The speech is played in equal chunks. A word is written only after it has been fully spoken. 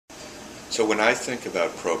So when I think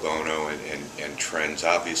about pro bono and trends,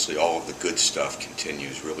 obviously all of the good stuff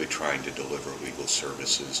continues, really trying to deliver legal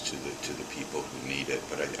services to the people who need it.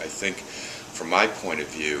 But I think from my point of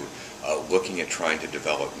view, looking at trying to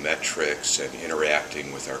develop metrics and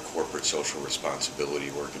interacting with our corporate social responsibility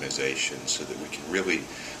organizations so that we can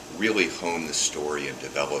really hone the story and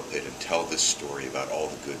develop it and tell this story about all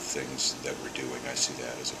the good things that we're doing. I see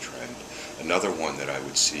that as a trend. Another one that I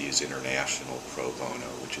would see is international pro bono,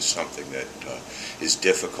 which is something that is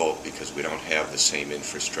difficult because we don't have the same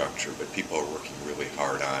infrastructure, but people are working really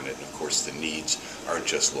hard on it. And of course the needs aren't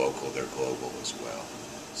just local, they're global as well.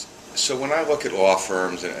 So when I look at law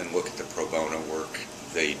firms and look at the pro bono work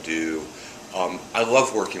they do, I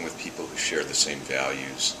love working with people who share the same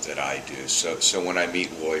values that I do. So when I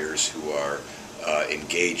meet lawyers who are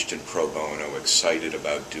engaged in pro bono, excited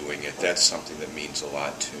about doing it, that's something that means a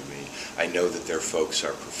lot to me. I know that their folks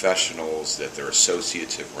are professionals, that their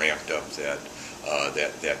associates have ramped up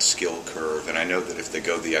that skill curve, and I know that if they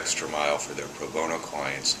go the extra mile for their pro bono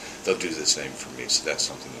clients, they'll do the same for me. So that's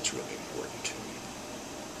something that's really important to me.